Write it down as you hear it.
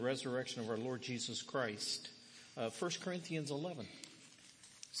Resurrection of our Lord Jesus Christ, 1 Corinthians 11.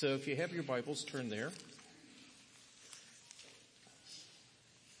 So if you have your Bibles, turn there.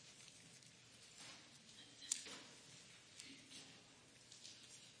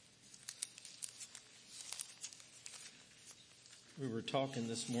 We were talking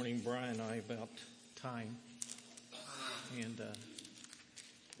this morning, Brian and I, about time. And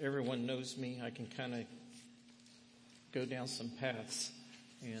everyone knows me. I can kind of go down some paths.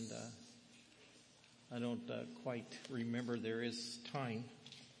 And I don't quite remember there is time.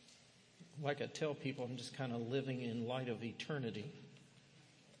 Like I tell people, I'm just kind of living in light of eternity.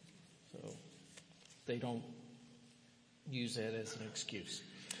 So they don't use that as an excuse.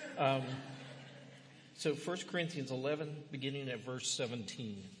 So 1 Corinthians 11, beginning at verse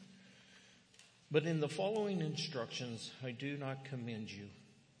 17. But in the following instructions, I do not commend you.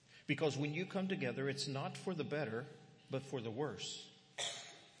 Because when you come together, it's not for the better, but for the worse.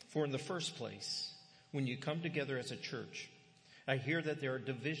 For in the first place, when you come together as a church, I hear that there are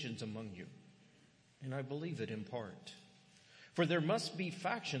divisions among you, and I believe it in part. For there must be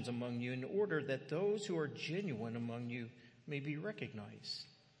factions among you in order that those who are genuine among you may be recognized.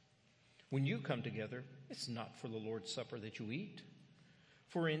 When you come together, it's not for the Lord's Supper that you eat.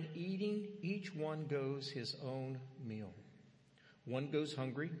 For in eating, each one goes his own meal. One goes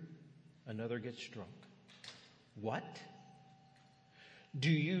hungry, another gets drunk. What? Do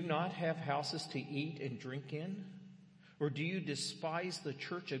you not have houses to eat and drink in? Or do you despise the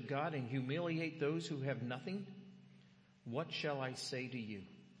church of God and humiliate those who have nothing? What shall I say to you?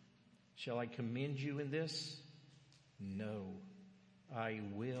 Shall I commend you in this? No, I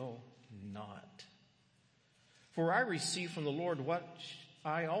will not. For I received from the Lord what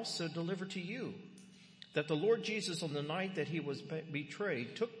I also delivered to you, that the Lord Jesus on the night that he was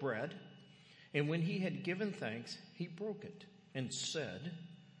betrayed took bread, and when he had given thanks, he broke it. And said,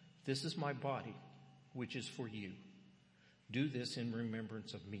 this is my body, which is for you. Do this in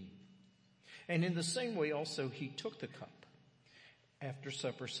remembrance of me. And in the same way also he took the cup after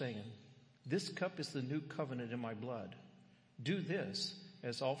supper, saying, this cup is the new covenant in my blood. Do this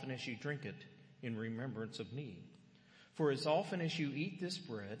as often as you drink it in remembrance of me. For as often as you eat this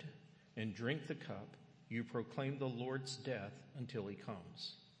bread and drink the cup, you proclaim the Lord's death until he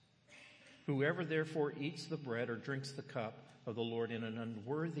comes. Whoever therefore eats the bread or drinks the cup of the Lord in an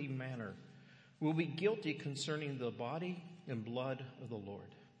unworthy manner will be guilty concerning the body and blood of the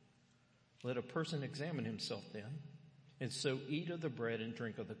Lord. Let a person examine himself then, and so eat of the bread and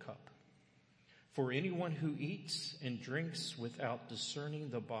drink of the cup. For anyone who eats and drinks without discerning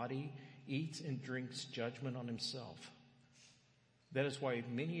the body eats and drinks judgment on himself. That is why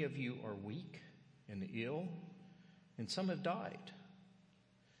many of you are weak and ill, and some have died.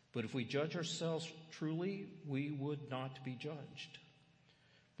 But if we judge ourselves truly, we would not be judged.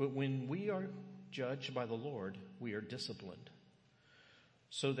 But when we are judged by the Lord, we are disciplined,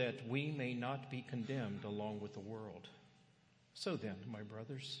 so that we may not be condemned along with the world. So then, my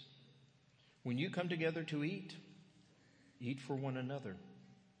brothers, when you come together to eat, eat for one another.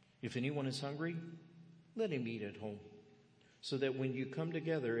 If anyone is hungry, let him eat at home, so that when you come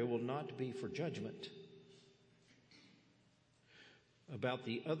together, it will not be for judgment. About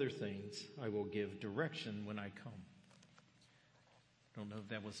the other things, I will give direction when I come. Don't know if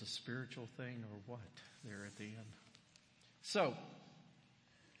that was a spiritual thing or what there at the end. So,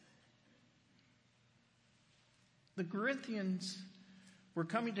 the Corinthians were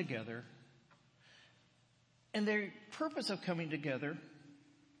coming together, and their purpose of coming together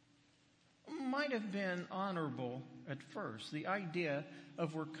might have been honorable at first. The idea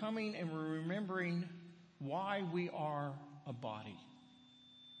of we're coming and we're remembering why we are a body.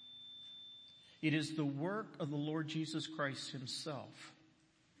 It is the work of the Lord Jesus Christ himself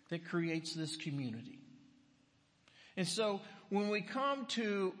that creates this community. And so when we come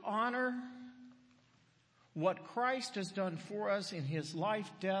to honor what Christ has done for us in his life,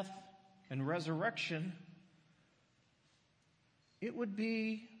 death, and resurrection, it would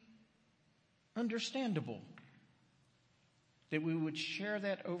be understandable that we would share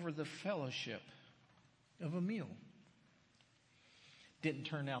that over the fellowship of a meal. Didn't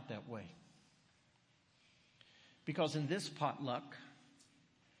turn out that way. Because in this potluck,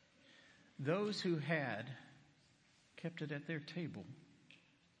 those who had kept it at their table.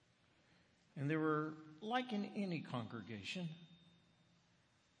 And there were, like in any congregation,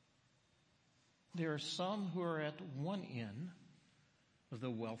 there are some who are at one end of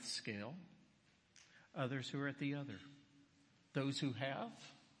the wealth scale, others who are at the other. Those who have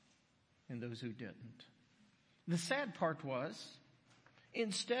and those who didn't. The sad part was,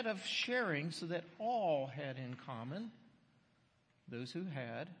 instead of sharing so that all had in common, Those who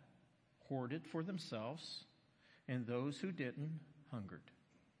had hoarded for themselves, and those who didn't hungered.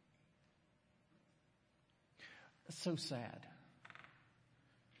 It's so sad,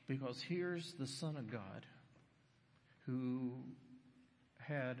 because here's the Son of God who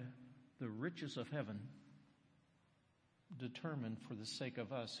had the riches of heaven determined for the sake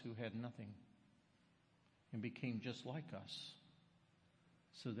of us who had nothing, and became just like us,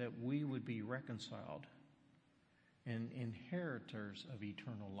 so that we would be reconciled and inheritors of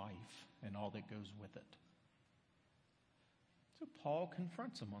eternal life and all that goes with it. So Paul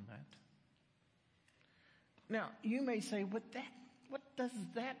confronts them on that. Now, you may say, what does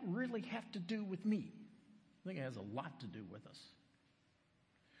that really have to do with me? I think it has a lot to do with us.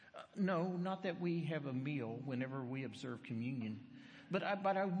 No, not that we have a meal whenever we observe communion. But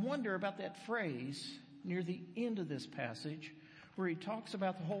I wonder about that phrase near the end of this passage where he talks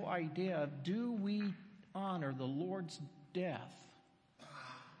about the whole idea of, do we honor the Lord's death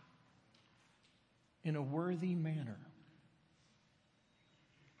in a worthy manner?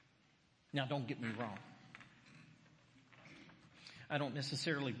 Now, don't get me wrong. I don't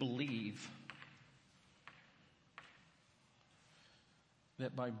necessarily believe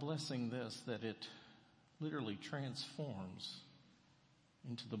that by blessing this, that it literally transforms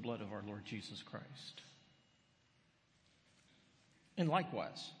into the blood of our Lord Jesus Christ. And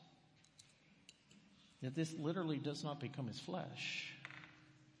likewise, that this literally does not become his flesh.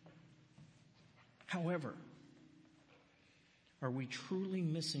 However, are we truly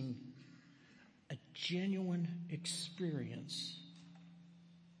missing a genuine experience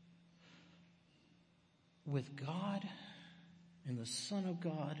with God and the Son of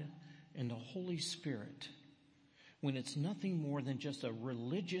God and the Holy Spirit when it's nothing more than just a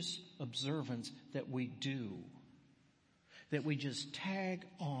religious observance that we do, that we just tag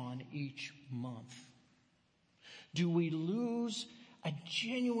on each month? Do we lose a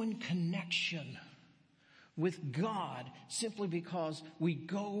genuine connection with God simply because we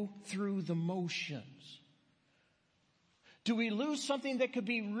go through the motions? Do we lose something that could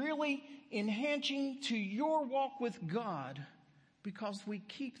be really enhancing to your walk with God because we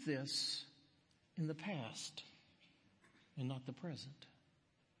keep this in the past and not the present?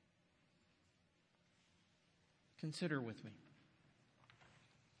 Consider with me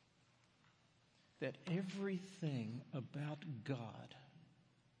that everything about God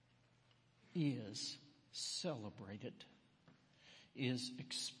is celebrated, is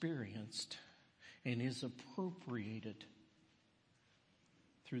experienced, and is appropriated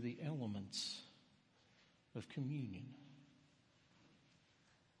through the elements of communion.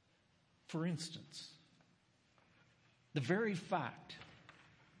 For instance, the very fact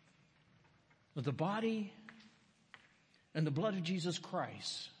of the body and the blood of Jesus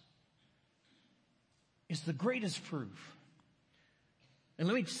Christ is the greatest proof. And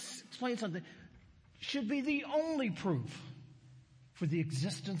let me explain something. Should be the only proof for the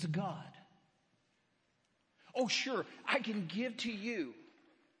existence of God. Oh, sure, I can give to you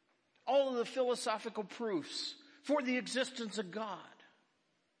all of the philosophical proofs for the existence of God.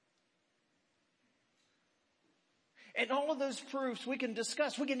 And all of those proofs we can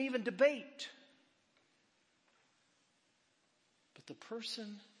discuss, we can even debate. But the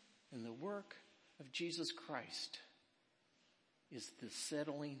person and the work of Jesus Christ is the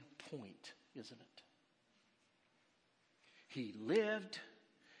settling point, isn't it? He lived,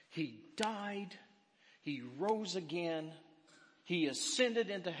 he died, he rose again, he ascended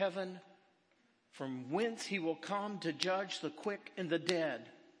into heaven, from whence he will come to judge the quick and the dead.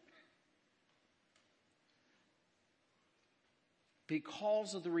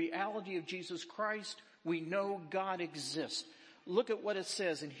 Because of the reality of Jesus Christ, we know God exists. Look at what it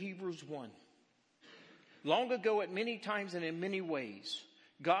says in Hebrews 1. Long ago, at many times and in many ways,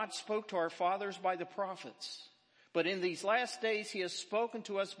 God spoke to our fathers by the prophets. But in these last days, he has spoken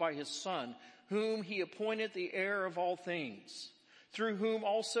to us by his Son, whom he appointed the heir of all things, through whom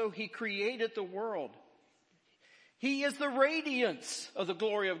also he created the world. He is the radiance of the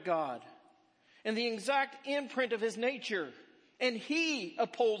glory of God and the exact imprint of his nature. And he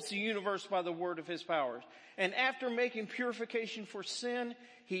upholds the universe by the word of his powers. And after making purification for sin,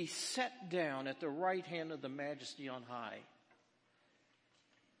 he sat down at the right hand of the Majesty on high.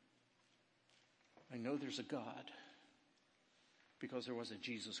 I know there's a God because there was a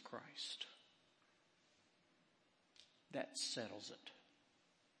Jesus Christ. That settles it.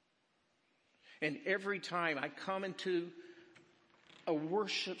 And every time I come into a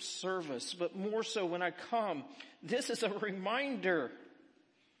worship service, but more so when I come, this is a reminder.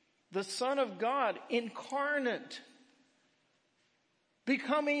 The Son of God incarnate,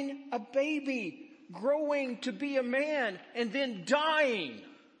 becoming a baby, growing to be a man, and then dying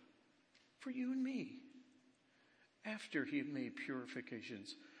for you and me. After he made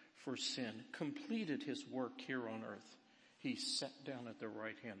purifications for sin, completed his work here on earth, he sat down at the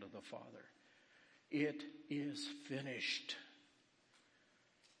right hand of the Father. It is finished.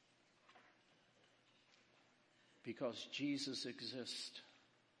 Because Jesus exists,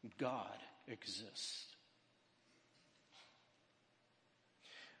 God exists.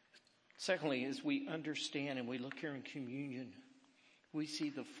 Secondly, as we understand and we look here in communion, we see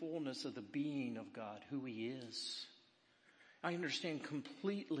the fullness of the being of God, who he is. I understand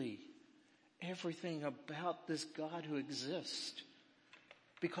completely everything about this God who exists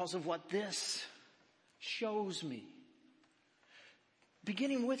because of what this shows me.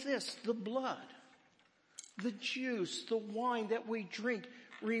 Beginning with this, the blood, the juice, the wine that we drink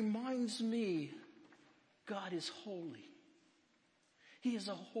reminds me God is holy. He is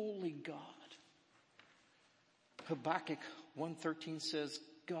a holy God. Habakkuk 1:13 says,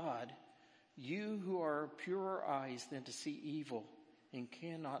 God, you who are of purer eyes than to see evil and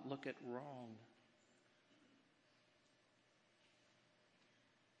cannot look at wrong.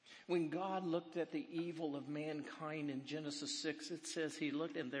 When God looked at the evil of mankind in Genesis 6, it says he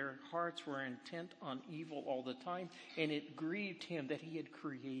looked and their hearts were intent on evil all the time, and it grieved him that he had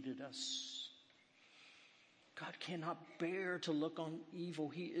created us. God cannot bear to look on evil.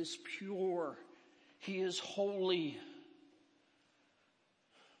 He is pure. He is holy.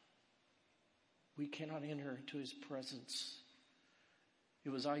 We cannot enter into his presence. It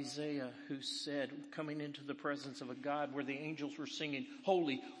was Isaiah who said, coming into the presence of a God where the angels were singing,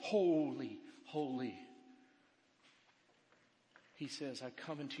 holy, holy, holy. He says, I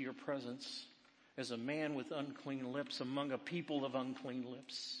come into your presence as a man with unclean lips among a people of unclean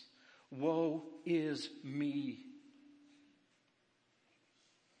lips. Woe is me.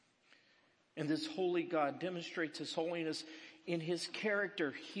 And this holy God demonstrates his holiness in his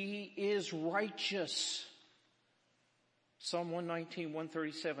character. He is righteous. Psalm 119,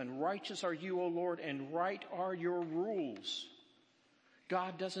 137. Righteous are you, O Lord, and right are your rules.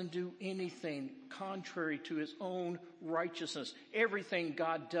 God doesn't do anything contrary to his own righteousness. Everything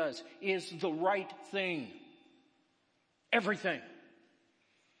God does is the right thing. Everything.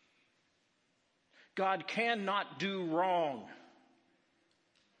 God cannot do wrong.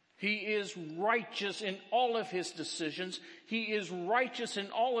 He is righteous in all of his decisions. He is righteous in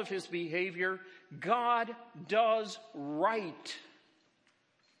all of his behavior. God does right.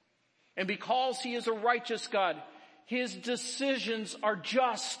 And because he is a righteous God, his decisions are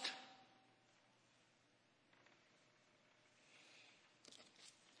just.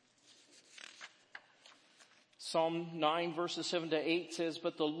 Psalm 9 verses 7 to 8 says,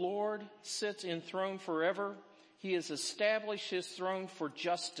 but the Lord sits enthroned forever. He has established his throne for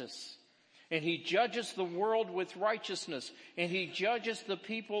justice. And he judges the world with righteousness. And he judges the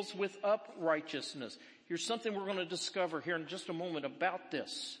peoples with uprightness. Here's something we're going to discover here in just a moment about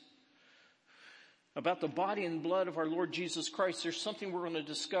this. About the body and blood of our Lord Jesus Christ. There's something we're going to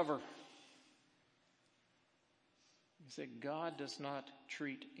discover. Is that God does not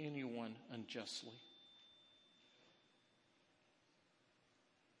treat anyone unjustly.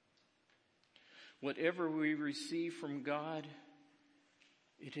 Whatever we receive from God,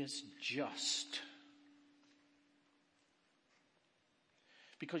 it is just.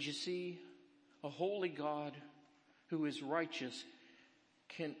 Because you see, a holy God who is righteous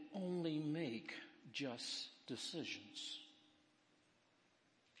can only make just decisions.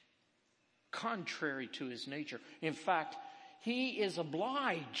 Contrary to his nature. In fact, he is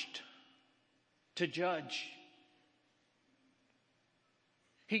obliged to judge.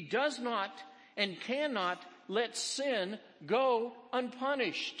 He does not and cannot let sin go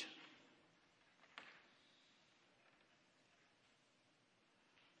unpunished.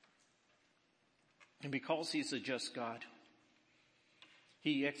 And because he's a just God,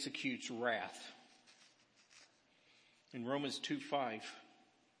 he executes wrath. In Romans 2:5,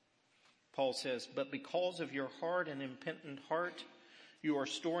 Paul says, but because of your hard and impenitent heart, you are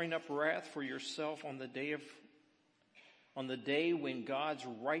storing up wrath for yourself on the day when God's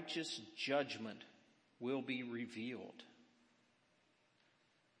righteous judgment will be revealed.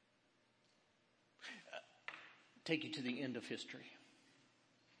 Take you to the end of history.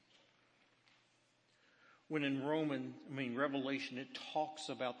 When in Revelation, it talks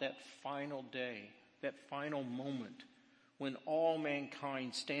about that final day, that final moment when all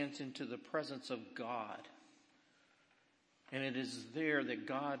mankind stands into the presence of God. And it is there that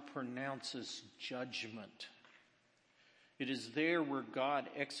God pronounces judgment. It is there where God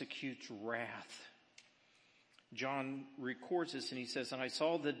executes wrath. John records this and he says, "And I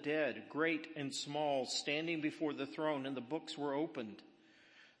saw the dead, great and small, standing before the throne, and the books were opened.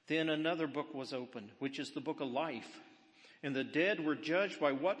 Then another book was opened, which is the book of life. And the dead were judged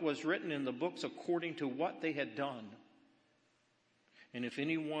by what was written in the books according to what they had done. And if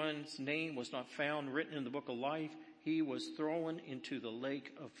anyone's name was not found written in the book of life, he was thrown into the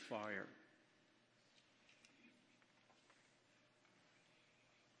lake of fire."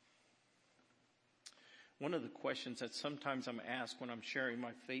 One of the questions that sometimes I'm asked when I'm sharing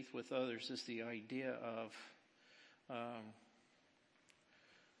my faith with others is the idea of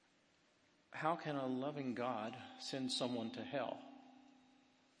how can a loving God send someone to hell?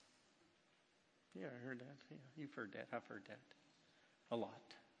 Yeah, I heard that. Yeah, you've heard that. I've heard that a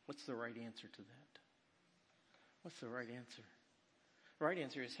lot. What's the right answer to that? What's the right answer? The right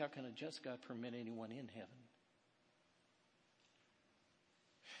answer is, how can a just God permit anyone in heaven?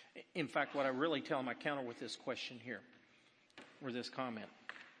 In fact, what I really tell them, I counter with this question here, or this comment.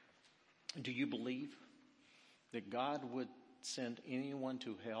 Do you believe that God would send anyone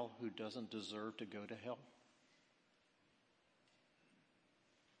to hell who doesn't deserve to go to hell?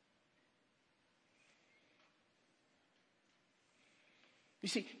 You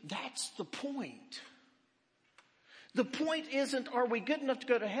see, that's the point. The point isn't, are we good enough to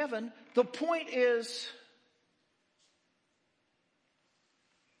go to heaven? The point is,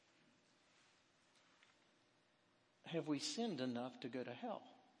 have we sinned enough to go to hell?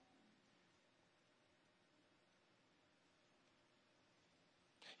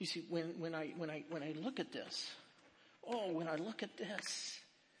 You see, when I look at this,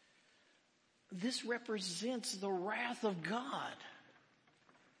 this represents the wrath of God.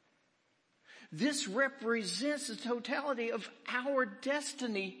 This represents the totality of our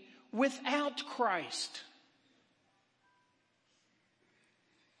destiny without Christ.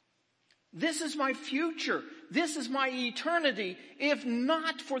 This is my future. This is my eternity, if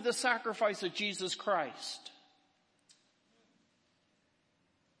not for the sacrifice of Jesus Christ.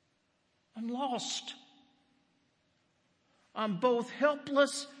 I'm lost. I'm both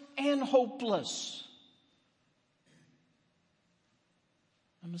helpless and hopeless.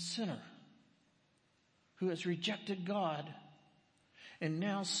 I'm a sinner who has rejected God and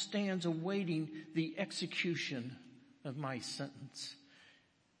now stands awaiting the execution of my sentence.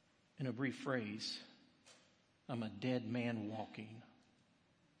 In a brief phrase, I'm a dead man walking.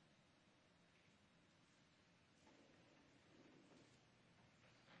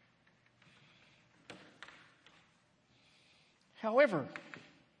 However,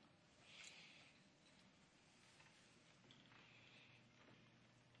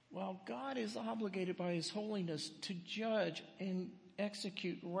 while God is obligated by His holiness to judge and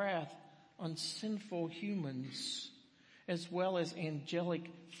execute wrath on sinful humans, as well as angelic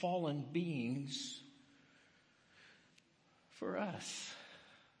fallen beings, for us,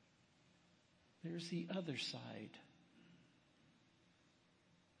 there's the other side.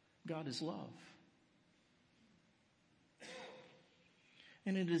 God is love.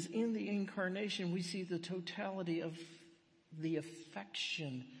 And it is in the incarnation we see the totality of the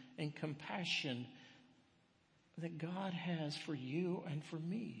affection and compassion that God has for you and for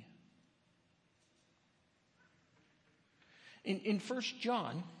me. In 1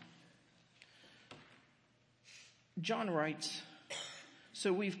 John, John writes,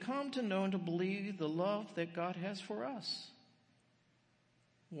 "So we've come to know and to believe the love that God has for us."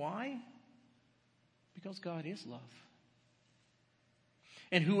 Why? Because God is love.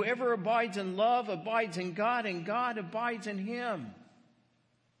 And whoever abides in love abides in God, and God abides in him.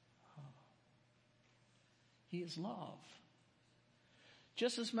 He is love.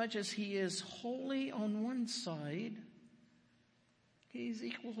 Just as much as he is holy on one side, he is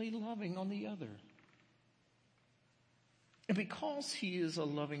equally loving on the other. And because he is a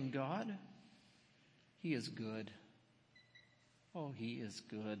loving God, he is good. Oh, he is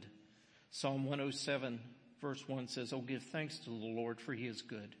good. Psalm 107 verse 1 says, "Oh, give thanks to the Lord, for he is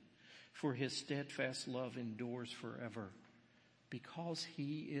good, for his steadfast love endures forever." Because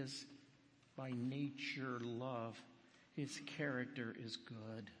he is by nature love, his character is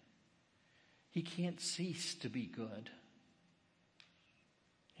good. He can't cease to be good.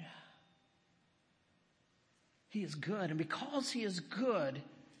 Yeah. He is good, and because he is good,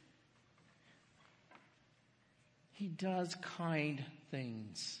 he does kind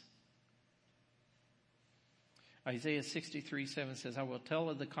things. Isaiah 63:7 says, "I will tell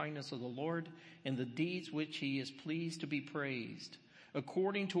of the kindness of the Lord and the deeds which he is pleased to be praised.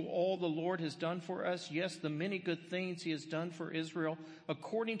 According to all the Lord has done for us, yes, the many good things he has done for Israel,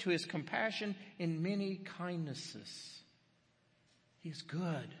 according to his compassion and many kindnesses." He is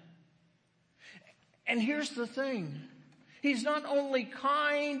good. And here's the thing. He's not only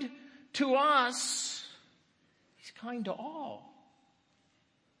kind to us, He's kind to all.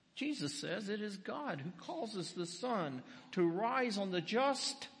 Jesus says it is God who causes the sun to rise on the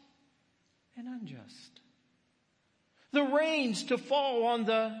just and unjust, the rains to fall on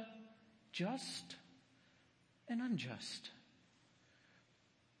the just and unjust.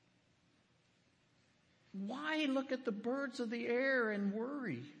 Why look at the birds of the air and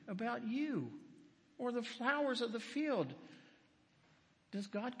worry about you or the flowers of the field? Does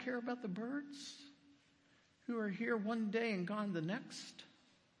God care about the birds who are here one day and gone the next?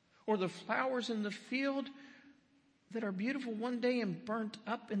 Or the flowers in the field that are beautiful one day and burnt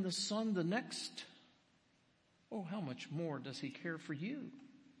up in the sun the next? Oh, how much more does He care for you?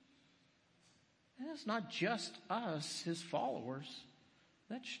 And it's not just us, His followers.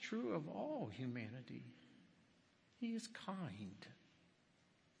 That's true of all humanity. He is kind.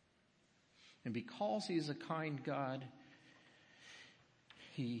 And because He is a kind God,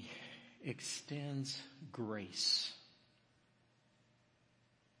 He extends grace.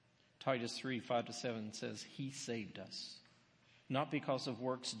 Titus 3:5-7 says, He saved us, not because of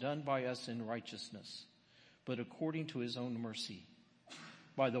works done by us in righteousness, but according to His own mercy,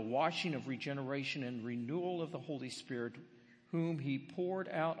 by the washing of regeneration and renewal of the Holy Spirit, whom He poured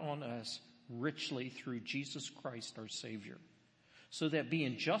out on us richly through Jesus Christ our Savior, so that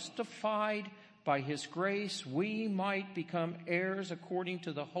being justified by His grace, we might become heirs according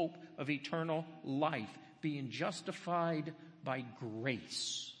to the hope of eternal life. Being justified by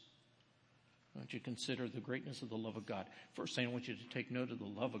grace. I want you to consider the greatness of the love of God. First thing, I want you to take note of the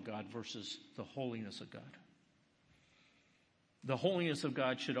love of God versus the holiness of God. The holiness of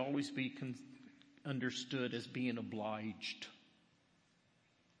God should always be understood as being obliged.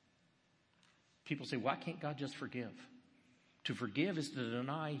 People say, why can't God just forgive? To forgive is to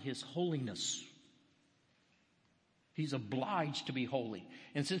deny His holiness. He's obliged to be holy.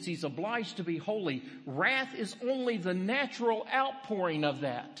 And since He's obliged to be holy, wrath is only the natural outpouring of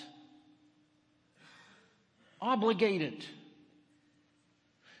that. Obligated.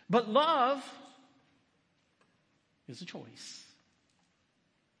 But love is a choice.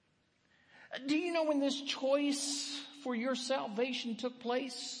 Do you know when this choice for your salvation took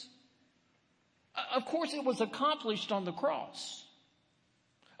place? Of course, it was accomplished on the cross,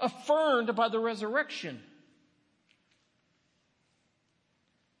 affirmed by the resurrection.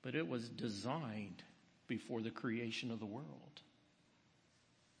 But it was designed before the creation of the world.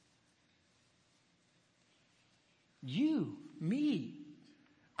 You, me,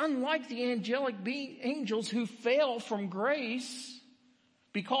 unlike the angelic angels who fell from grace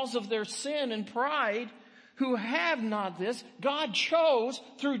because of their sin and pride, who have not this, God chose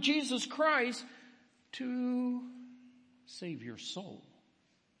through Jesus Christ to save your soul.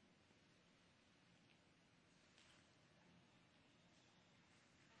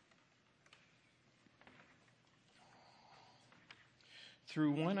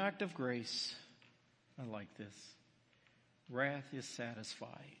 Through one act of grace, I like this, wrath is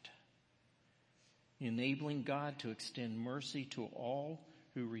satisfied, enabling God to extend mercy to all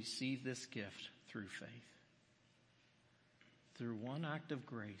who receive this gift through faith. Through one act of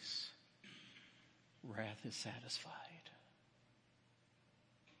grace, wrath is satisfied.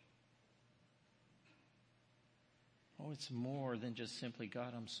 Oh, it's more than just simply,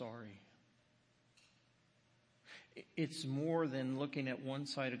 God, I'm sorry. It's more than looking at one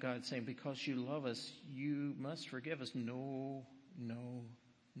side of God saying, because you love us, you must forgive us. No, no,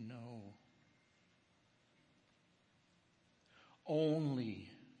 no. Only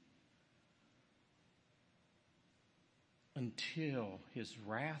until His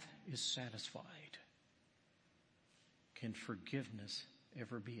wrath is satisfied can forgiveness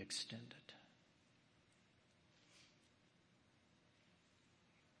ever be extended.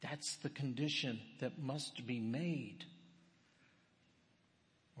 That's the condition that must be made,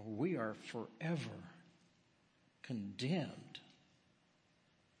 or we are forever condemned.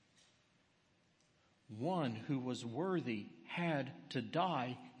 One who was worthy had to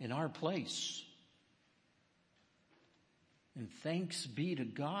die in our place. And thanks be to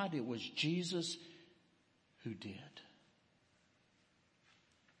God, it was Jesus who did.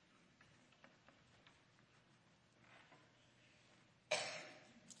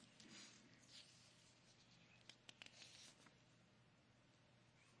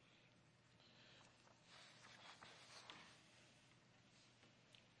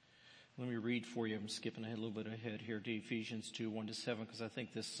 Let me read for you. I'm skipping ahead a little bit ahead here to Ephesians 2, 1-7, because I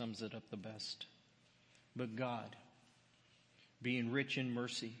think this sums it up the best. But God, being rich in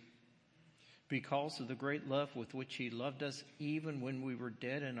mercy, because of the great love with which He loved us, even when we were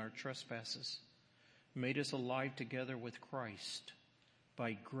dead in our trespasses, made us alive together with Christ.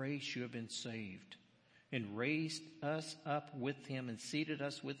 By grace you have been saved, and raised us up with him and seated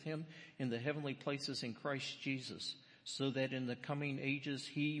us with him in the heavenly places in Christ Jesus, so that in the coming ages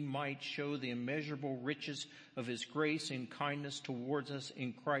he might show the immeasurable riches of his grace and kindness towards us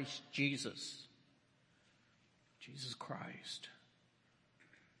in Christ Jesus. Jesus Christ.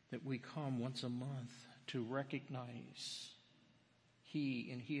 That we come once a month to recognize he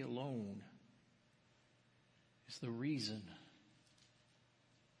and he alone is the reason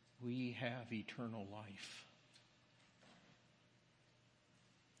we have eternal life.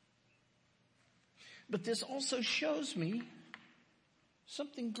 But this also shows me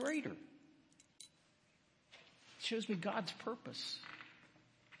something greater. It shows me God's purpose.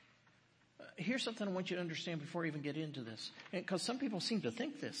 Here's something I want you to understand before I even get into this. Because some people seem to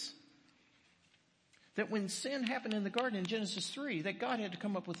think this. That when sin happened in the garden in Genesis 3, that God had to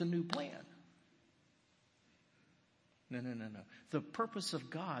come up with a new plan. No. The purpose of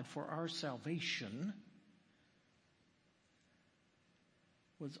God for our salvation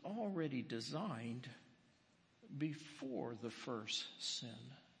was already designed before the first sin.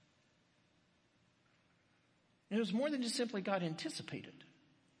 And it was more than just simply God anticipated.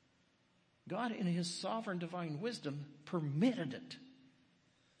 God, in his sovereign divine wisdom, permitted it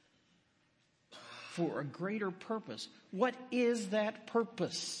for a greater purpose. What is that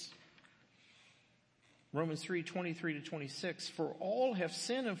purpose? Romans 3:23-26, for all have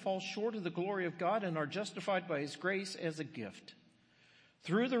sinned and fall short of the glory of God and are justified by his grace as a gift,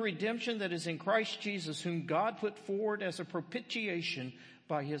 through the redemption that is in Christ Jesus, whom God put forward as a propitiation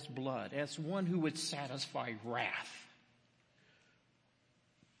by his blood, as one who would satisfy wrath,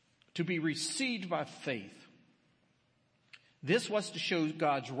 to be received by faith. This was to show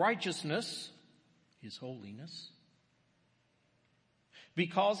God's righteousness, his holiness,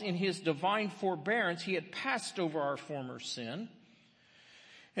 because in his divine forbearance he had passed over our former sin.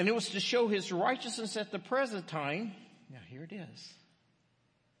 And it was to show his righteousness at the present time. Now here it is.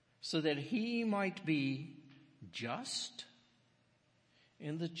 So that he might be just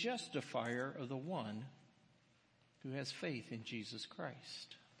and the justifier of the one who has faith in Jesus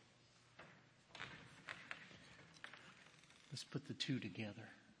Christ. Let's put the two together.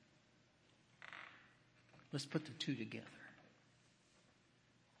 Let's put the two together.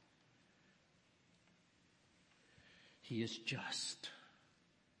 He is just.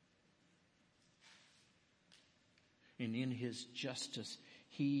 And in his justice,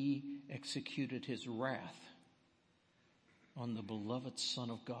 he executed his wrath on the beloved Son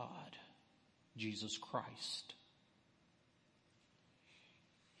of God, Jesus Christ.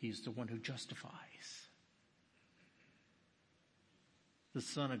 He is the one who justifies. The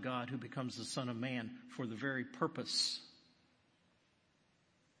Son of God who becomes the Son of Man for the very purpose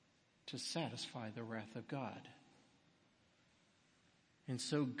to satisfy the wrath of God. And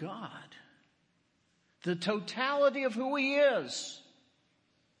so God, the totality of who he is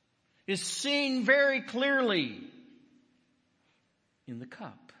seen very clearly in the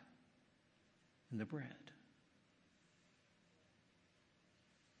cup and the bread.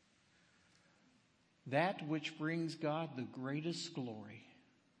 That which brings God the greatest glory,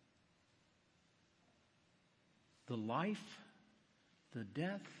 the life, the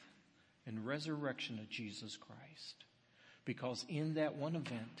death, and resurrection of Jesus Christ. Because in that one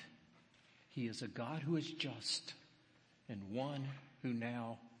event, he is a God who is just and one who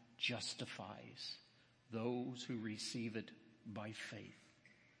now justifies those who receive it by faith.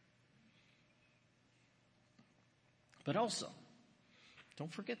 But also,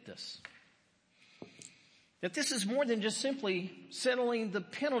 don't forget this, that this is more than just simply settling the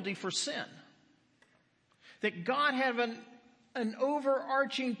penalty for sin. That God had an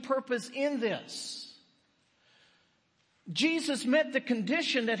overarching purpose in this. Jesus met the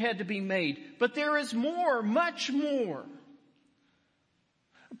condition that had to be made, but there is more, much more.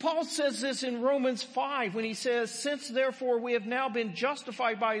 Paul says this in Romans 5 when he says, since therefore we have now been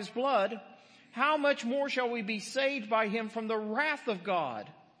justified by his blood, how much more shall we be saved by him from the wrath of God?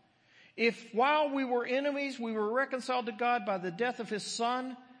 If while we were enemies, we were reconciled to God by the death of his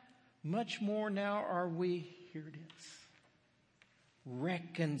Son, much more now are we, here it is,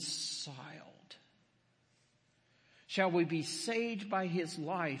 reconciled. Shall we be saved by his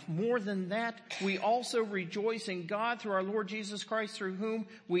life? More than that, we also rejoice in God through our Lord Jesus Christ, through whom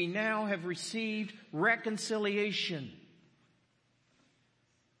we now have received reconciliation.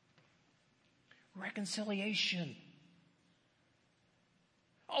 Reconciliation.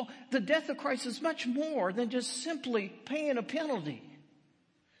 Oh, the death of Christ is much more than just simply paying a penalty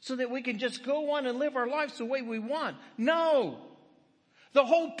so that we can just go on and live our lives the way we want. No. The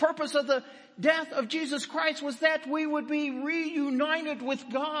whole purpose of the death of Jesus Christ was that we would be reunited with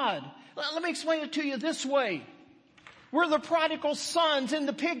God. Let me explain it to you this way. We're the prodigal sons in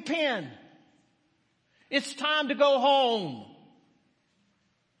the pig pen. It's time to go home.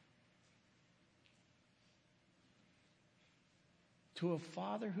 To a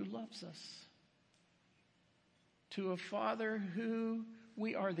Father who loves us. To a Father who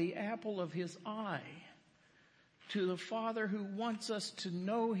we are the apple of His eye. To the Father who wants us to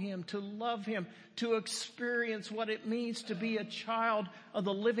know Him, to love Him, to experience what it means to be a child of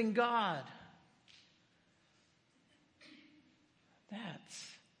the living God. That's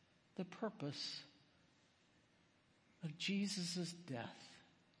the purpose of Jesus' death.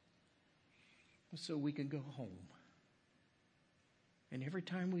 So we can go home. And every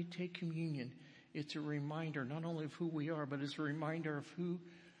time we take communion, it's a reminder not only of who we are, but it's a reminder of who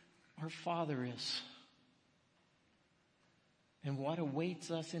our Father is. And what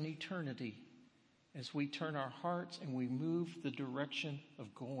awaits us in eternity as we turn our hearts and we move the direction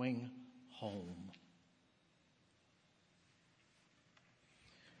of going home.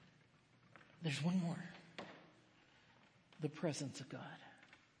 There's one more. The presence of God.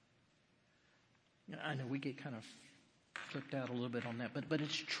 I know we get kind of flipped out a little bit on that, but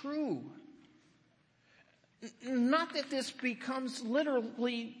it's true. Not that this becomes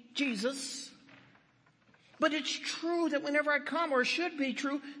literally Jesus, but it's true that whenever I come, or should be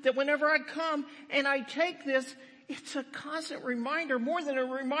true, that whenever I come and I take this, it's a constant reminder, more than a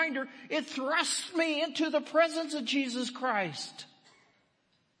reminder, it thrusts me into the presence of Jesus Christ.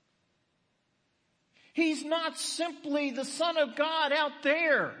 He's not simply the Son of God out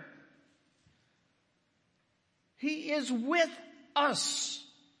there. He is with us.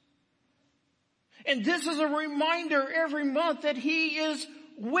 And this is a reminder every month that He is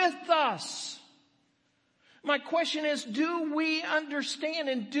with us. My question is, do we understand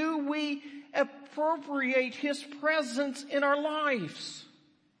and do we appropriate His presence in our lives?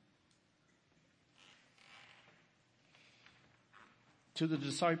 To the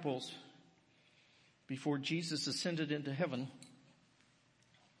disciples, before Jesus ascended into heaven,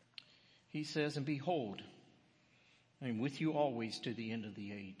 He says, and behold, I am with you always to the end of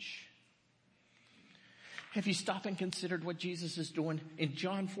the age. Have you stopped and considered what Jesus is doing? In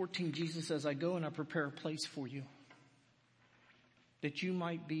John 14, Jesus says, I go and I prepare a place for you, that you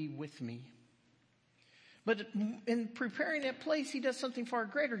might be with me. But in preparing that place, He does something far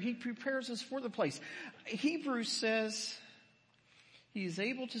greater. He prepares us for the place. Hebrews says, He is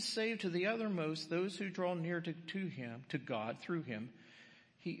able to save to the uttermost those who draw near to Him, to God through Him.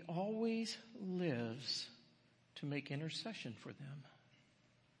 He always lives to make intercession for them.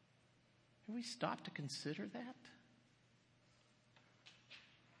 Have we stopped to consider that?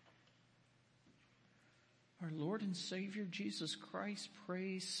 Our Lord and Savior Jesus Christ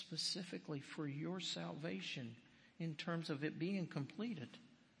prays specifically for your salvation in terms of it being completed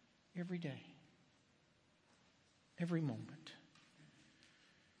every day, every moment.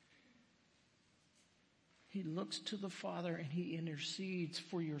 He looks to the Father and He intercedes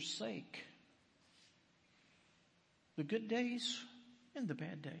for your sake. The good days and the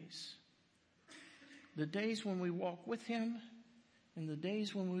bad days. The days when we walk with Him and the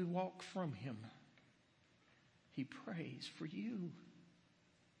days when we walk from Him. He prays for you.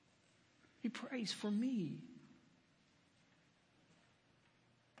 He prays for me.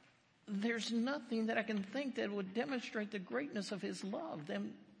 There's nothing that I can think that would demonstrate the greatness of His love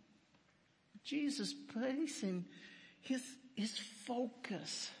than Jesus placing his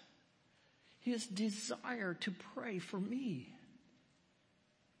focus, His desire to pray for me.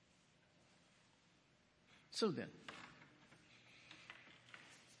 So then,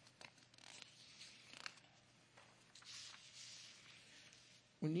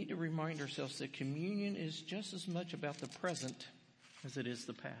 we need to remind ourselves that communion is just as much about the present as it is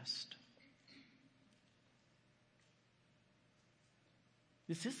the past.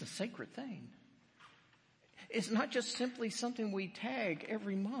 This is a sacred thing. It's not just simply something we tag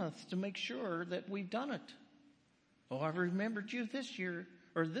every month to make sure that we've done it. Oh, I remembered you this year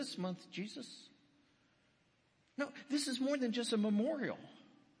or this month, Jesus. No, this is more than just a memorial.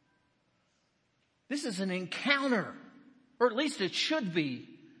 This is an encounter, or at least it should be,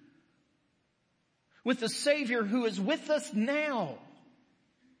 with the Savior who is with us now.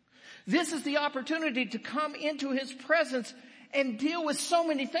 This is the opportunity to come into His presence and deal with so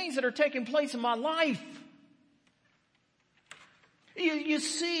many things that are taking place in my life. You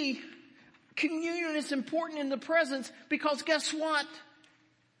see, communion is important in the presence because guess what?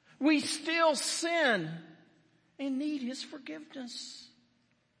 We still sin and need His forgiveness.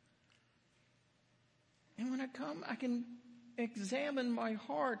 And when I come, I can examine my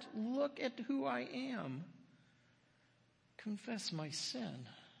heart, look at who I am, confess my sin,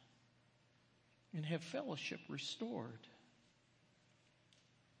 and have fellowship restored.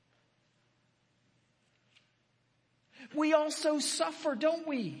 We also suffer, don't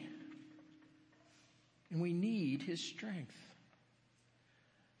we? And we need His strength.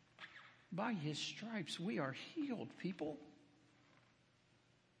 By His stripes we are healed, people.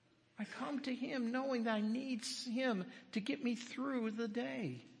 I come to Him knowing that I need Him to get me through the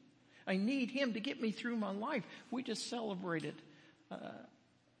day. I need Him to get me through my life. We just celebrated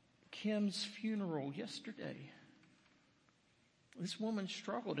Kim's funeral yesterday. This woman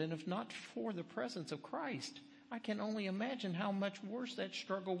struggled, and if not for the presence of Christ, I can only imagine how much worse that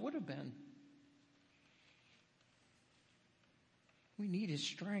struggle would have been. We need His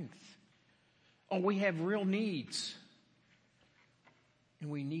strength. Oh, we have real needs. And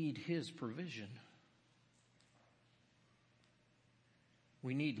we need His provision.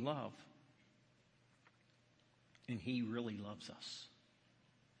 We need love. And He really loves us.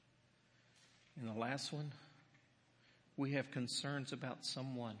 And the last one, we have concerns about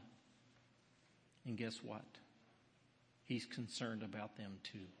someone. And guess what? He's concerned about them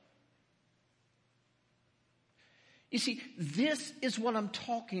too. You see, this is what I'm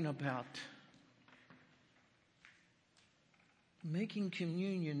talking about. Making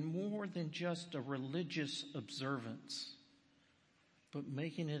communion more than just a religious observance, but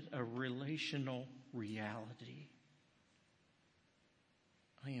making it a relational reality.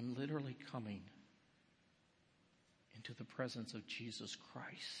 I am literally coming into the presence of Jesus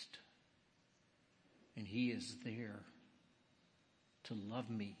Christ, and He is there to love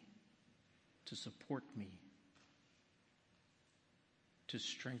me, to support me, to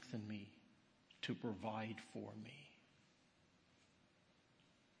strengthen me, to provide for me.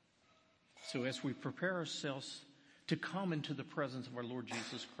 So as we prepare ourselves to come into the presence of our Lord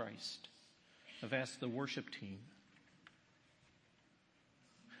Jesus Christ, I've asked the worship team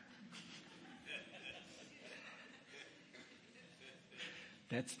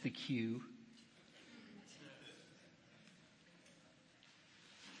that's the cue.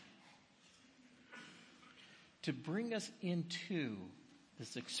 To bring us into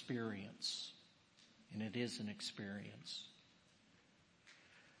this experience, and it is an experience.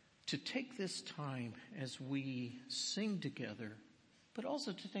 To take this time as we sing together, but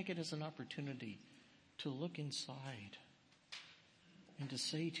also to take it as an opportunity to look inside and to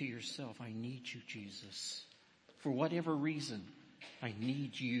say to yourself, I need you, Jesus. For whatever reason, I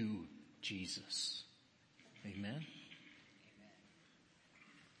need you, Jesus. Amen.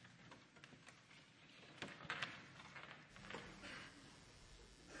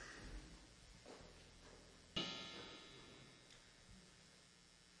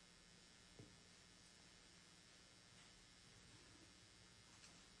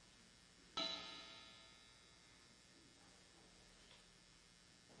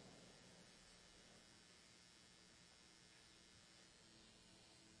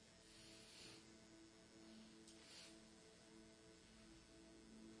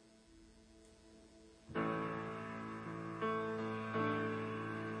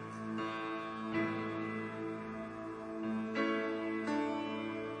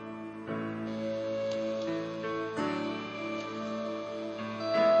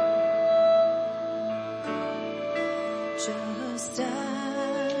 Just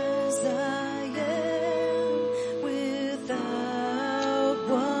as I am, without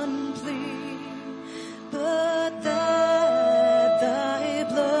one plea, but that thy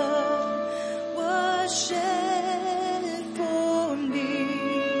blood was shed for me,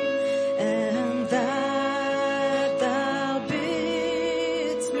 and that thou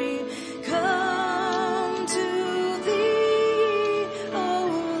bidst me come to thee, O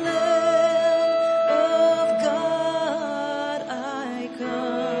Lamb of God. I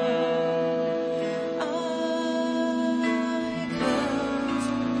come,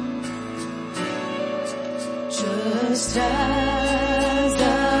 just as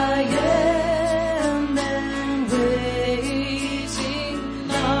I am, and waiting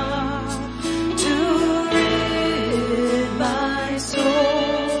not to rid my soul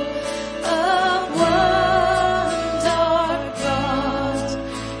of one dark thought,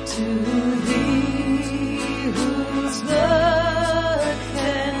 to thee whose blood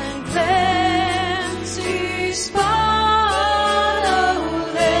can cleanse each spot, O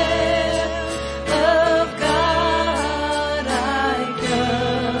Lamb of God. I come,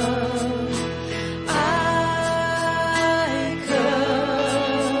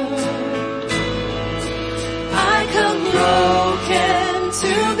 I come broken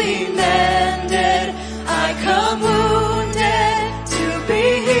to be mended. I come wounded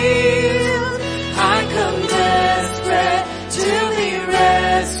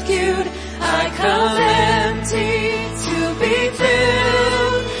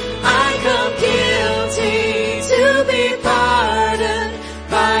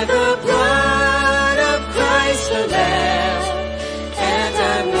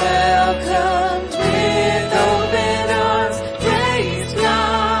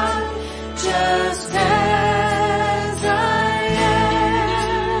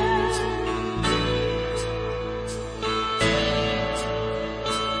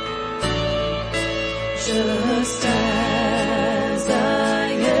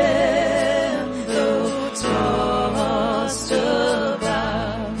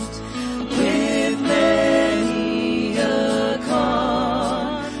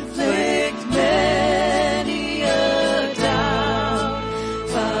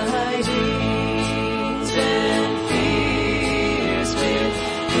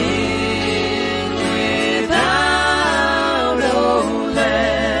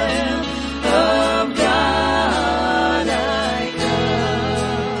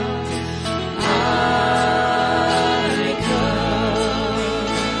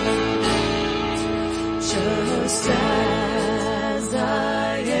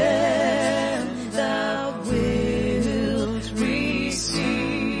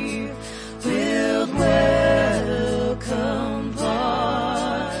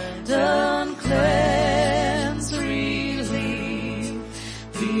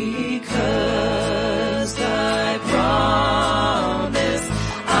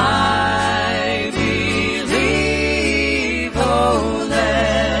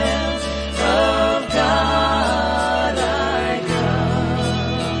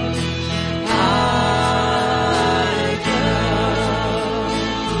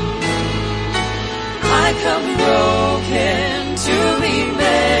I come broken to be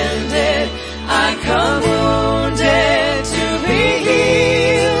mended. I come wounded to be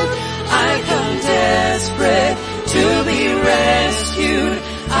healed. I come desperate to be rescued.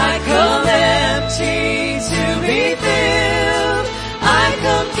 I come empty to be filled. I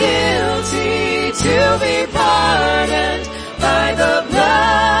come guilty to be pardoned by the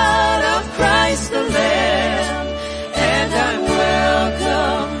blood of Christ the Lamb. And I'm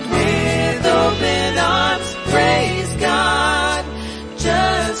welcomed with open arms. Praise God,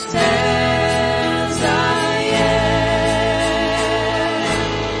 just as I am.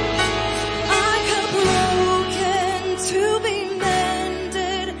 I come broken to be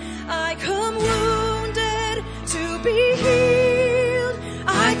mended. I come wounded to be healed.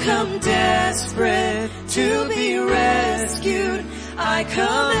 I come desperate to be rescued. I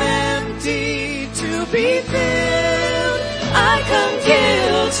come empty to be filled. I come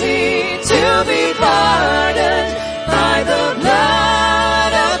guilty to be pardoned by the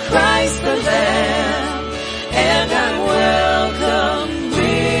blood of Christ the Lamb. And I'm welcomed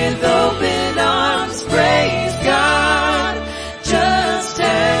with open arms. Praise God, just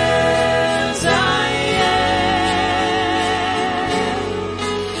as I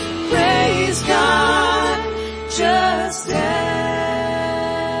am. Praise God, just as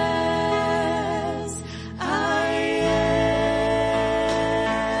I am.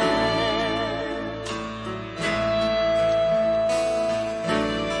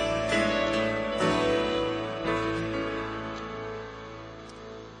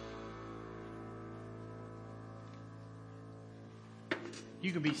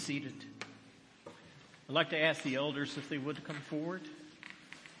 You can be seated. I'd like to ask the elders if they would come forward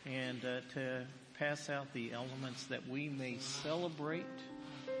and to pass out the elements that we may celebrate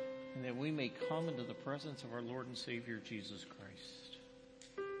and that we may come into the presence of our Lord and Savior Jesus Christ.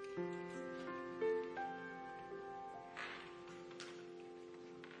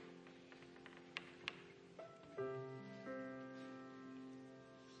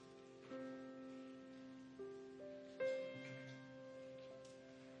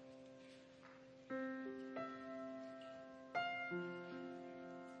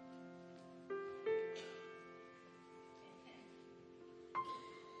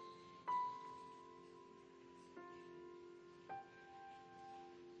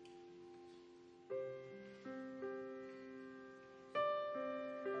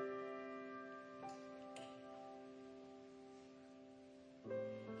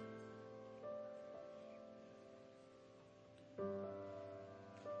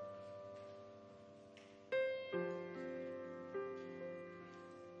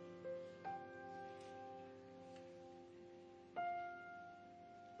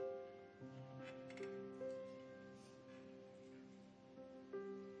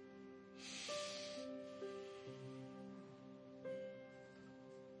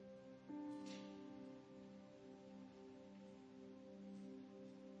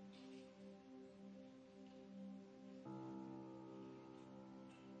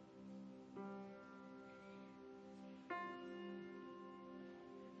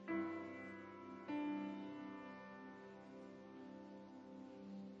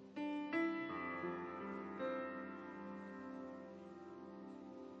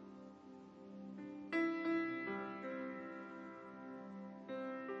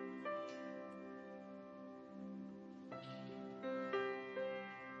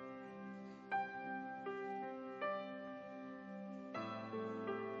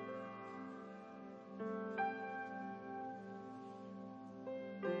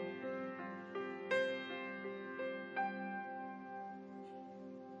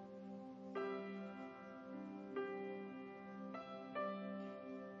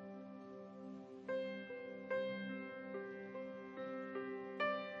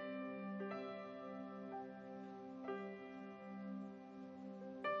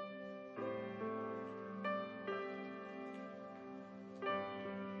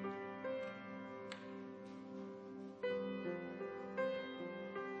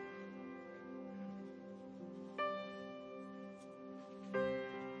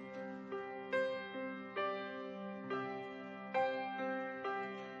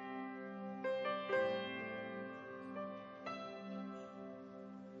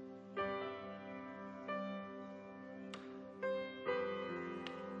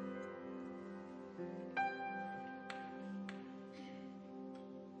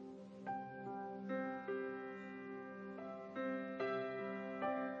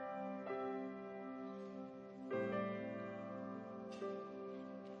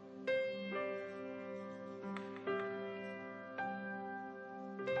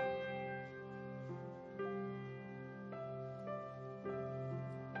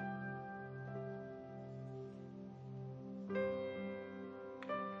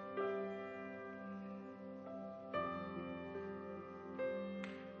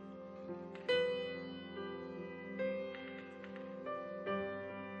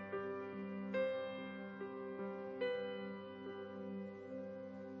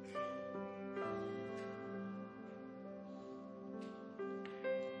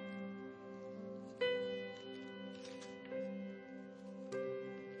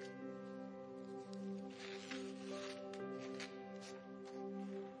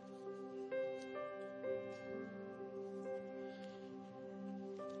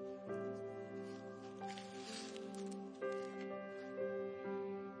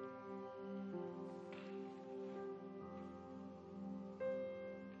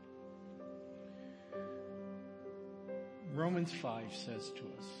 Romans 5 says to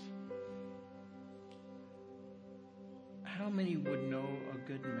us, how many would know a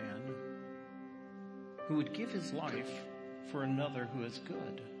good man who would give his life for another who is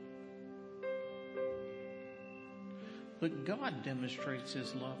good? But God demonstrates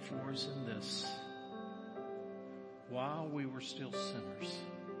his love for us in this. While we were still sinners,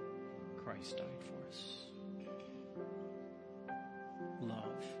 Christ died for us. Love.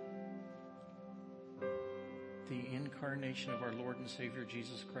 The incarnation of our Lord and Savior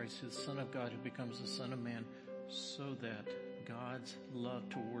Jesus Christ, his Son of God, who becomes the Son of Man, so that God's love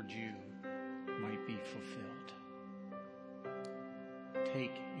towards you might be fulfilled.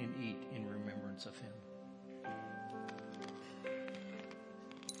 Take and eat in remembrance of him.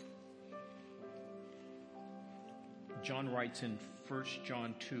 John writes in 1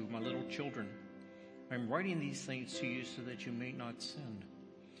 John 2, my little children, I'm writing these things to you so that you may not sin.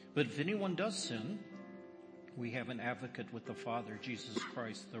 But if anyone does sin, we have an advocate with the Father, Jesus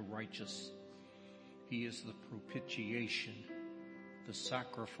Christ, the righteous. He is the propitiation, the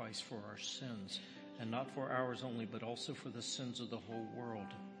sacrifice for our sins, and not for ours only, but also for the sins of the whole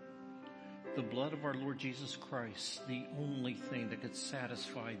world. The blood of our Lord Jesus Christ, the only thing that could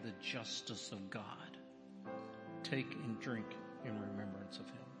satisfy the justice of God. Take and drink in remembrance of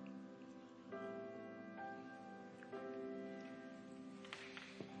him.